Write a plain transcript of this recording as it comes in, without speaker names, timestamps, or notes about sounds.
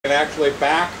can actually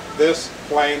back this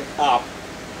plane up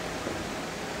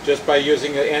just by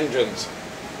using the engines.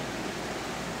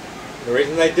 The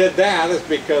reason they did that is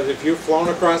because if you've flown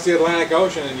across the Atlantic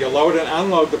Ocean and you load and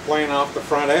unload the plane off the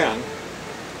front end,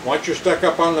 once you're stuck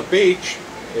up on the beach,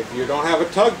 if you don't have a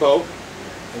tugboat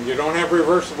and you don't have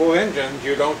reversible engines,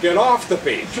 you don't get off the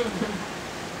beach.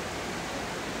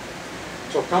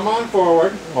 So come on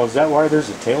forward. Oh, is that why there's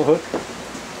a tail hook?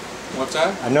 What's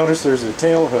that? I noticed there's a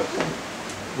tail hook.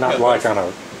 Not Yeah, like on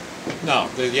a No,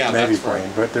 yeah, Navy that's plane,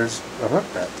 right. but there's a hook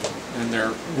back there. And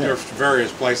there's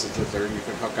various places that you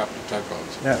can hook up to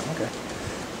tugboats. Yeah, okay.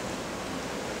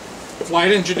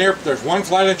 Flight engineer, there's one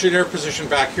flight engineer position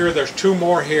back here, there's two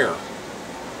more here.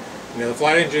 You know, the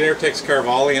flight engineer takes care of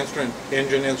all the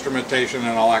engine instrumentation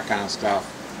and all that kind of stuff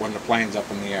when the plane's up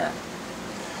in the air.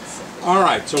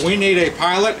 Alright, so we need a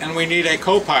pilot and we need a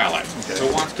co-pilot. Okay.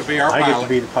 Who wants to be our pilot? I get to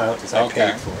be the pilot because I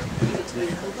paid for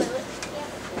it.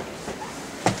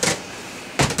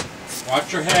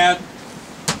 Watch your head.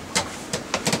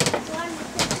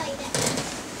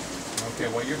 Okay,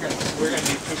 well we're gonna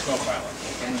need two co-pilots.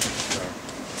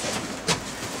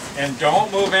 And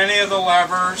don't move any of the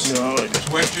levers,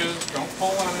 switches, don't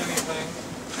pull on anything.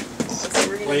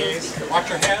 Please, watch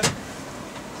your head.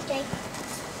 Okay.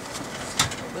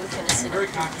 I'm very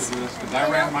conscious of this because I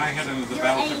ran my head into the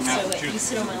Battleship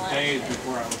Massachusetts days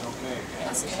before I was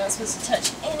okay. So you're not supposed to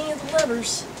touch any of the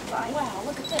levers. Why? Wow,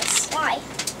 look at this. Why?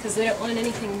 Because they don't want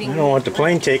anything being... I don't want the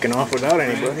plane taken off without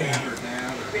anybody.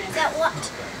 Is that what?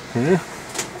 Hmm?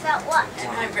 Is that what?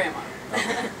 My grandma.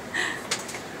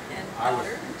 And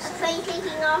daughter. A plane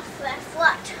taking off, that's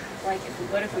what? Like,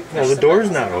 what if we push Well, the door's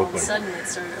buttons not and all open. of a sudden it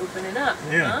started opening up?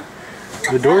 Yeah.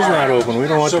 Huh? The door's not open. We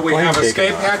don't want the So we plane have taken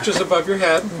escape off. hatches above your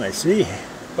head, I see.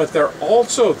 but they're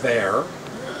also there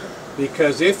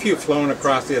because if you've flown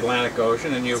across the Atlantic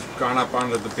Ocean and you've gone up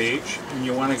onto the beach and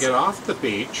you want to get off the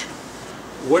beach,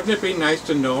 wouldn't it be nice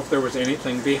to know if there was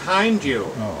anything behind you?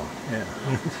 Oh, yeah.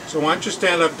 So why don't you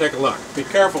stand up and take a look. Be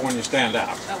careful when you stand up.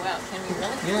 Oh wow, can we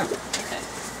really? Yeah. Okay,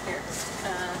 here.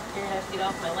 You're going to have to get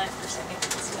off my lap for a second.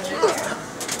 Let's go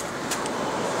there.